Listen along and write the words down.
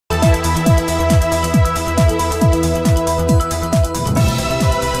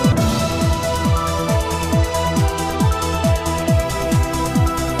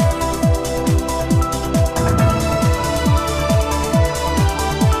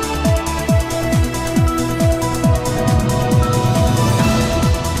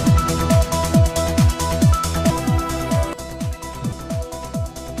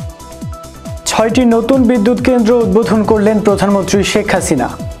ছয়টি নতুন বিদ্যুৎ কেন্দ্র উদ্বোধন করলেন প্রধানমন্ত্রী শেখ হাসিনা।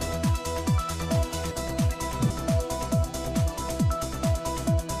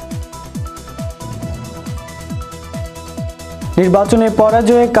 নির্বাচনে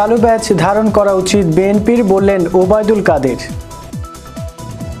পরাজয়ে কালো ব্যাজ ধারণ করা উচিত বিএনপির, বললেন ওবায়দুল কাদের।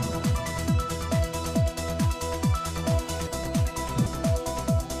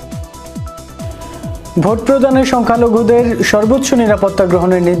 ভোট প্রদানে সংখ্যালঘুদের সর্বোচ্চ নিরাপত্তা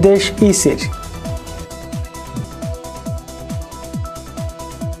গ্রহণের নির্দেশ ইসির।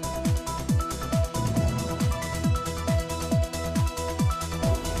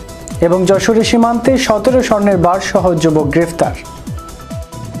 এবং যশোরের সীমান্তে 17 স্বর্ণের বার সহ যুবক গ্রেফতার।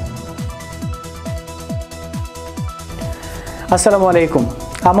 আসসালামু আলাইকুম,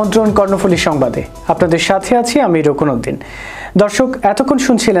 আমন্ত্রণ কর্ণফুলি সংবাদে। আপনাদের সাথে আছি আমি রকুনউদ্দিন। দর্শক, এতক্ষণ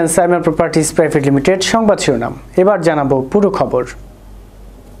শুনছিলেন সাইমা প্রপার্টিজ প্রাইভেট লিমিটেড সংবাদ শিরোনাম। এবার জানাবো পুরো খবর।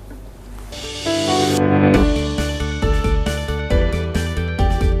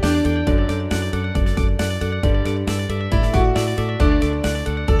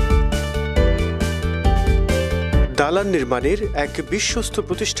 দালান নির্মাণের এক বিশ্বস্ত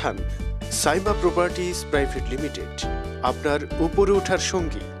প্রতিষ্ঠান সাইমা প্রপার্টিজ প্রাইভেট লিমিটেড, আপনার উপরে ওঠার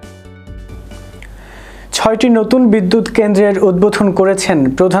সঙ্গী। 6টি নতুন বিদ্যুৎ কেন্দ্রের উদ্বোধন করেছেন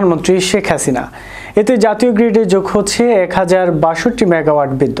প্রধানমন্ত্রী শেখ হাসিনা। এতে জাতীয় গ্রিডে যোগ হচ্ছে 1062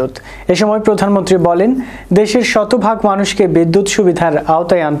 মেগাওয়াট বিদ্যুৎ। এ সময় প্রধানমন্ত্রী বলেন, দেশের শতভাগ মানুষকে বিদ্যুৎ সুবিধার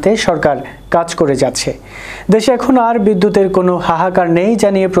আওতায় আনতে সরকার কাজ করে যাচ্ছে। দেশে এখন আর বিদ্যুতের কোনো হাহাকার নেই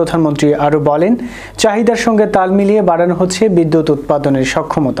জানিয়ে প্রধানমন্ত্রী আরও বলেন, চাহিদার সঙ্গে তাল মিলিয়ে বাড়ানো হচ্ছে বিদ্যুৎ উৎপাদনের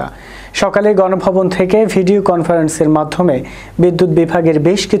সক্ষমতা। সকালে গণভবন থেকে ভিডিও কনফারেন্সের মাধ্যমে বিদ্যুৎ বিভাগের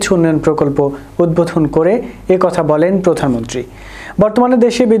বেশ কিছু উন্নয়ন প্রকল্প উদ্বোধন করে একথা বলেন প্রধানমন্ত্রী। বর্তমানে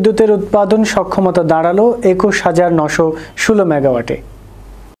দেশে বিদ্যুতের উৎপাদন সক্ষমতা দাঁড়ালো 21,916 মেগাওয়াটে।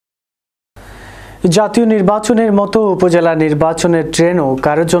 জাতীয় নির্বাচনের মতো উপজেলা নির্বাচনের ট্রেনও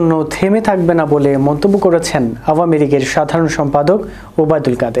কারোর জন্য থেমে থাকবে না বলে মন্তব্য করেছেন আওয়ামী লীগের সাধারণ সম্পাদক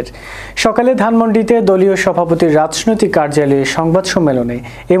ওবায়দুল কাদের। সকালে ধানমন্ডিতে দলীয় সভাপতির রাজনৈতিক কার্যালয়ে সংবাদ সম্মেলনে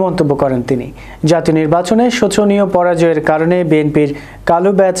এ মন্তব্য করেন তিনি। জাতীয় নির্বাচনে শোচনীয় পরাজয়ের কারণে বিএনপির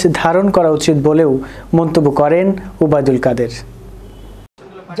কালো ব্যাজ ধারণ করা উচিত বলেও মন্তব্য করেন ওবায়দুল কাদের।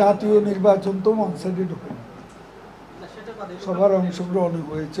 জাতীয় নির্বাচন তো ওয়ান-সাইডেড হয়, সবার অংশগ্রহণ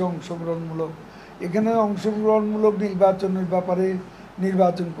হয়েছে, অংশগ্রহণমূলক। এখানে অংশগ্রহণমূলক নির্বাচনের ব্যাপারে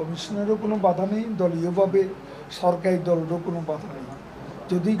নির্বাচন কমিশনেরও কোনো বাধা নেই, দলীয়ভাবে সরকারি দলেরও কোনো বাধা নেই।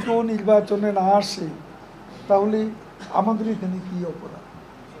 যদি কেউ নির্বাচনে না আসে তাহলে আমাদের এখানে কী অপরাধ,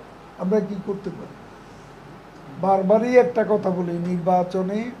 আমরা কি করতে পারি? বারবারই একটা কথা বলি,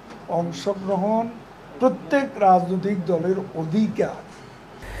 নির্বাচনে অংশগ্রহণ প্রত্যেক রাজনৈতিক দলের অধিকার।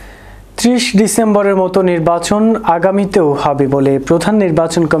 30 ডিসেম্বরের মতো নির্বাচন আগামীতেও হবে বলে প্রধান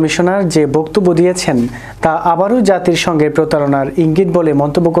নির্বাচন কমিশনার যে বক্তব্য দিয়েছেন তা আবারও জাতির সঙ্গে প্রতারণার ইঙ্গিত বলে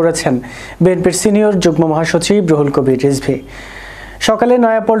মন্তব্য করেছেন বিএনপির সিনিয়র যুগ্ম মহাসচিব রুহুল কবির রিজভী। সকালে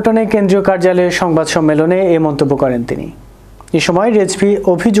নয়াপল্টনে কেন্দ্রীয় কার্যালয়ে সংবাদ সম্মেলনে এ মন্তব্য করেন তিনি। এ সময় রিজভী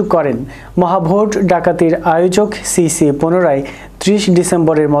অভিযোগ করেন, মহাভোট ডাকাতির আয়োজক সিসি পুনরায় 30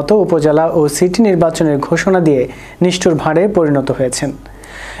 ডিসেম্বরের মতো উপজেলা ও সিটি নির্বাচনের ঘোষণা দিয়ে নিষ্ঠুর ভাঁড়ে পরিণত হয়েছেন।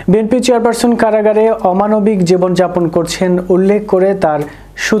 বিএনপি চেয়ারপারসন কারাগারে অমানবিক জীবনযাপন করছেন উল্লেখ করে তার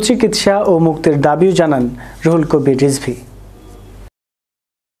সুচিকিৎসা ও মুক্তির দাবিও জানান রুহুল কবির রিজভী।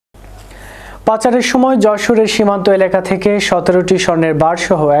 পাচারের সময় যশোরের সীমান্ত এলাকা থেকে 17টি স্বর্ণের বার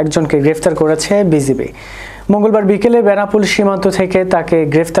সহ একজনকে গ্রেফতার করেছে বিজিবি। মঙ্গলবার বিকেলে বেনাপুল সীমান্ত থেকে তাকে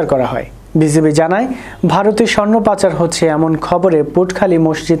গ্রেফতার করা হয়। বিজিবি জানায়, ভারতে স্বর্ণ পাচার হচ্ছে এমন খবরে পুটখালী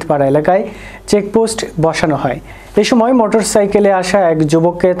মসজিদ পাড়া এলাকায় চেকপোস্ট বসানো হয়। এ সময় মোটরসাইকেলে আসা এক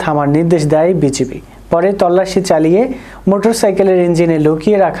যুবককে থামার নির্দেশ দেয় বিজিবি। পরে তল্লাশি চালিয়ে মোটরসাইকেলের ইঞ্জিনে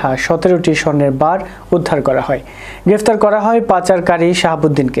লুকিয়ে রাখা 17টি স্বর্ণের বার উদ্ধার করা হয়। গ্রেফতার করা হয় পাচারকারী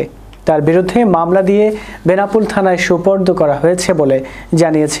শাহাবুদ্দিনকে। তার বিরুদ্ধে মামলা দিয়ে বেনাপুল থানায় সোপর্দ করা হয়েছে বলে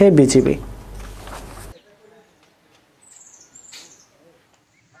জানিয়েছে বিজিবি।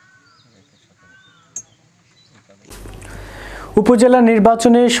 উপজেলা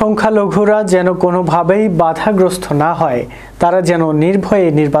নির্বাচনে সংখ্যালঘুরা যেন কোনোভাবেই বাধাগ্রস্ত না হয়, তারা যেন নির্ভয়ে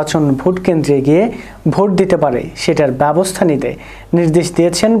নির্বাচন ভোট কেন্দ্রে গিয়ে ভোট দিতে পারে সেটার ব্যবস্থা নিতে নির্দেশ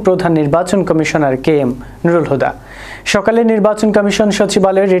দিয়েছেন প্রধান নির্বাচন কমিশনার KM নুরুল হুদা। সকালে নির্বাচন কমিশন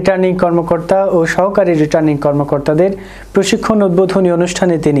সচিবালয়ের রিটার্নিং কর্মকর্তা ও সহকারী রিটার্নিং কর্মকর্তাদের প্রশিক্ষণ উদ্বোধনী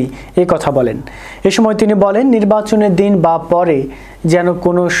অনুষ্ঠানে তিনি এই কথা বলেন। এ সময় তিনি বলেন, নির্বাচনের দিন বা পরে যেন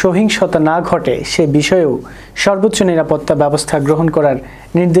কোনো সহিংসতা না ঘটে সে বিষয়েও সর্বোচ্চ নিরাপত্তা ব্যবস্থা গ্রহণ করার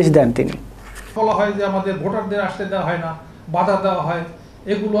নির্দেশ দেন তিনি। বলা হয় যে আমাদের ভোটারদের আসতে দেওয়া হয় না, বাধা দেওয়া হয়,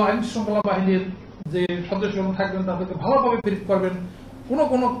 এগুলো আইন শৃঙ্খলা বাহিনীর যে সদস্যগণ থাকবেন তাদেরকে ভালোভাবে ব্রিফ করবেন,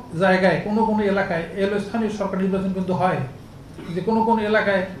 কোনো জায়গায় কোনো এলাকায় স্থানীয় সরকার নির্বাচন কিন্তু হয়, যে কোনো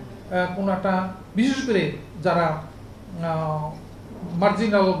এলাকায় কোনো একটা বিশেষ করে যারা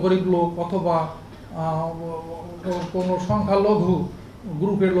মার্জিনাল গরিব লোক অথবা কোনো সংখ্যালঘু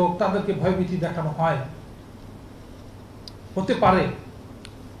গ্রুপের লোক, তাদেরকে ভয়ভীতি দেখানো হয়, হতে পারে।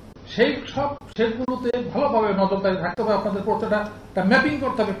 সেগুলোতে ভালোভাবে নজরদারি রাখতে হবে। আপনাদের প্রত্যেকটা ম্যাপিং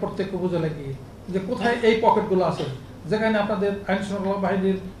করতে হবে প্রত্যেক উপজেলায় গিয়ে, যে কোথায় এই পকেটগুলো আছে, যেখানে আপনাদের আইন শৃঙ্খলা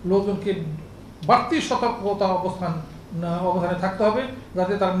বাহিনীর লোকজনকে বাড়তি সতর্কতা অবস্থানে থাকতে হবে,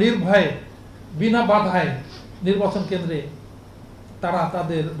 যাতে তারা নির্ভয়ে বিনা বাধায় নির্বাচন কেন্দ্রে তারা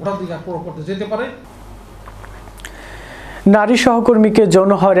তাদের ভোটাধিকার প্রয়োগ করতে যেতে পারে। নারী সহকর্মীকে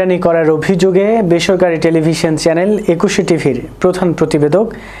যৌন হয়রানি করার অভিযোগে বেসরকারি টেলিভিশন চ্যানেল 21 টিভির প্রধান প্রতিবেদক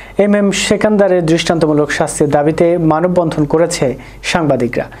এম সেকান্দারের দৃষ্টান্তমূলক শাস্তির দাবিতে মানববন্ধন করেছে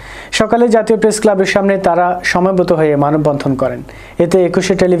সাংবাদিকরা। সকালে জাতীয় প্রেস ক্লাবের সামনে তারা সমবেত হয়ে মানববন্ধন করেন। এতে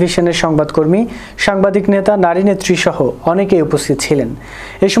 21 টেলিভিশনের সংবাদকর্মী, সাংবাদিক নেতা, নারী নেত্রী সহ অনেকেই উপস্থিত ছিলেন।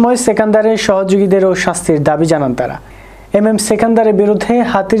 এ সময় সেকান্দারের সহযোগীদেরও শাস্তির দাবি জানান তারা। এম সেকান্দারের বিরুদ্ধে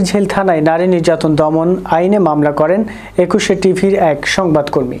হাতিরঝিল থানায় নারী নির্যাতন দমন আইনে মামলা করেন 21 টিভির এক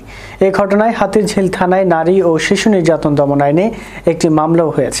সংবাদকর্মী। এ ঘটনায় হাতিরঝিল থানায় নারী ও শিশু নির্যাতন দমন আইনে একটি মামলাও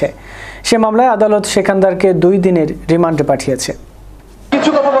হয়েছে। সে মামলায় আদালত সেকান্দারকে 2 দিনের রিমান্ডে পাঠিয়েছে। কিছু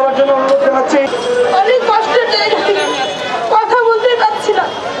কথা বলার জন্য অনুরোধ জানাচ্ছি। অনেক কষ্টের জায়গায় কথা বলতে পারছি না,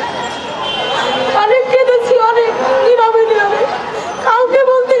 অনেক কেঁদেছি, অনেক নীরবে কাউকে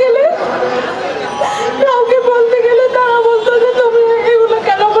বলতে গেলে তারা বলতো যে তুমি এগুলো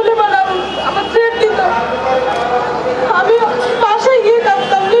কেন বলে বেড়াবো, আমার থ্রেট দিত। আমি বাসায় গিয়ে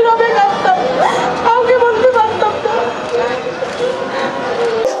কাঁদতাম, নীরবে কাঁদতাম, কাউকে বলতে পারতাম না।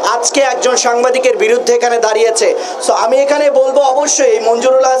 আজকে একজন সাংবাদিকের বিরুদ্ধে এখানে দাঁড়িয়েছে। সো আমি এখানে বলবো, অবশ্যই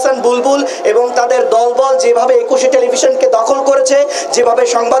মঞ্জুরুল হাসান বুলবুল এবং তাদের দলবল যেভাবে 21 টেলিভিশনকে দখল করেছে, যেভাবে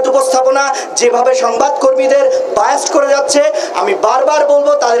সংবাদ উপস্থাপনা, যেভাবে সংবাদকর্মীদের বায়াস্ট করে যাচ্ছে, আমি বারবার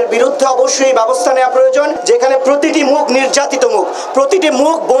বলবো তাদের বিরুদ্ধে অবশ্যই ব্যবস্থা নেওয়া প্রয়োজন। যেখানে প্রতিটি মুখ নির্যাতিত মুখ, প্রতিটি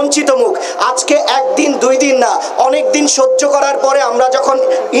মুখ বঞ্চিত মুখ। আজকে একদিন 2 দিন না, অনেক দিন সহ্য করার পরে আমরা যখন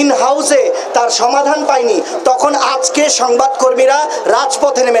ইন হাউসে তার সমাধান পাইনি, তখন আজকে সংবাদকর্মীরা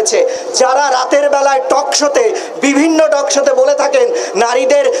রাজপথে নেমেছে। যারা রাতের বেলায় বিভিন্ন টক শোতে বলে থাকেন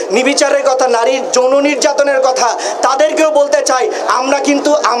নারীদের নির্বিচারের কথা, নারীর যৌন নির্যাতনের কথা, তাদেরকেও বলতে চাই, আমরা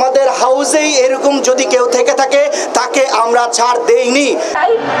কিন্তু আমাদের হাউসেই এরকম যদি কেউ থেকে থাকে তাকে আমরা ছাড় দেইনি।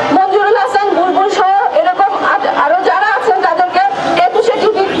 মঞ্জুরুল হাসান বুলবুল সহ এরকম আরো যারা আছেন তাদেরকে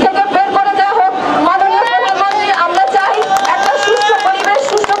 21 টিভি থেকে বের করে দেওয়া হোক। মাননীয় প্রধানমন্ত্রী, আমরা চাই একটা সুস্থ পরিবেশ,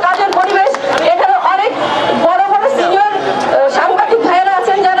 সুস্থ কাজের পরিবেশ। এখানে অনেক বড় বড় সিনিয়র সাংবাদিক ভাইয়েরা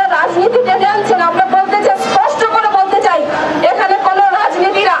আছেন যারা রাজনীতিতে জানছেন। আমরা বলতে চাই, স্পষ্ট করে বলতে চাই, এখানে কোনো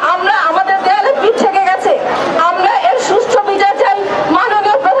রাজনীতি না। আমরা আমাদের দেয়ালে পিঠ থেকে গেছে, আমরা এর সুস্থ বিচার চাই।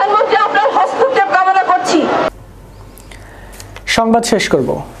 মাননীয় প্রধানমন্ত্রী, আপনার হস্তক্ষেপ কামনা করছি। সংবাদ শেষ করব,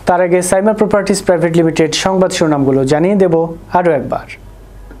 তার আগে সাইমা প্রপার্টিজ প্রাইভেট লিমিটেড সংবাদ শিরোনামগুলো জানিয়ে দেব আরও একবার।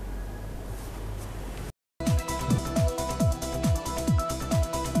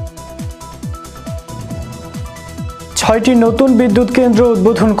 6টি নতুন বিদ্যুৎ কেন্দ্র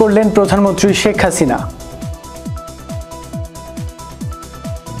উদ্বোধন করলেন প্রধানমন্ত্রী শেখ হাসিনা।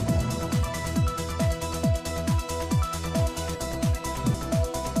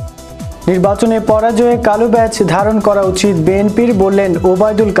 নির্বাচনে পরাজয়ে কালো ব্যাজ ধারণ করা উচিত বিএনপির, বললেন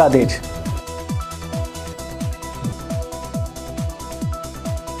ওবায়দুল কাদের।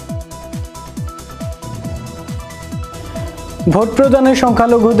 ভোট প্রদানে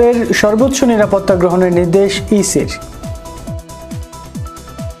সংখ্যালঘুদের সর্বোচ্চ নিরাপত্তা গ্রহণের নির্দেশ ইসির।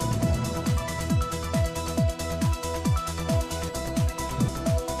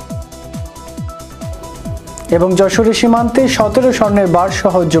 এবং যশোরের সীমান্তে 17 স্বর্ণের বার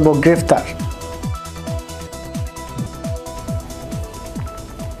সহ যুবক গ্রেফতার।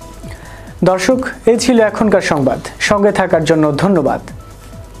 দর্শক, এই ছিল এখনকার সংবাদ। সঙ্গে থাকার জন্য ধন্যবাদ।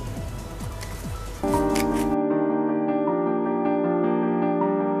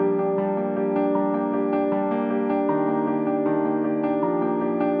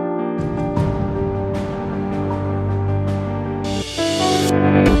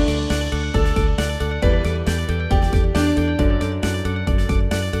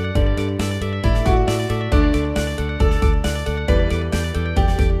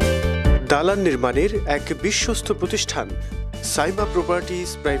 দালান নির্মাণের এক বিশ্বস্ত প্রতিষ্ঠান সাইমা প্রপার্টিজ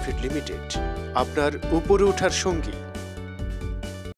প্রাইভেট লিমিটেড, আপনার উপরে ওঠার সঙ্গী।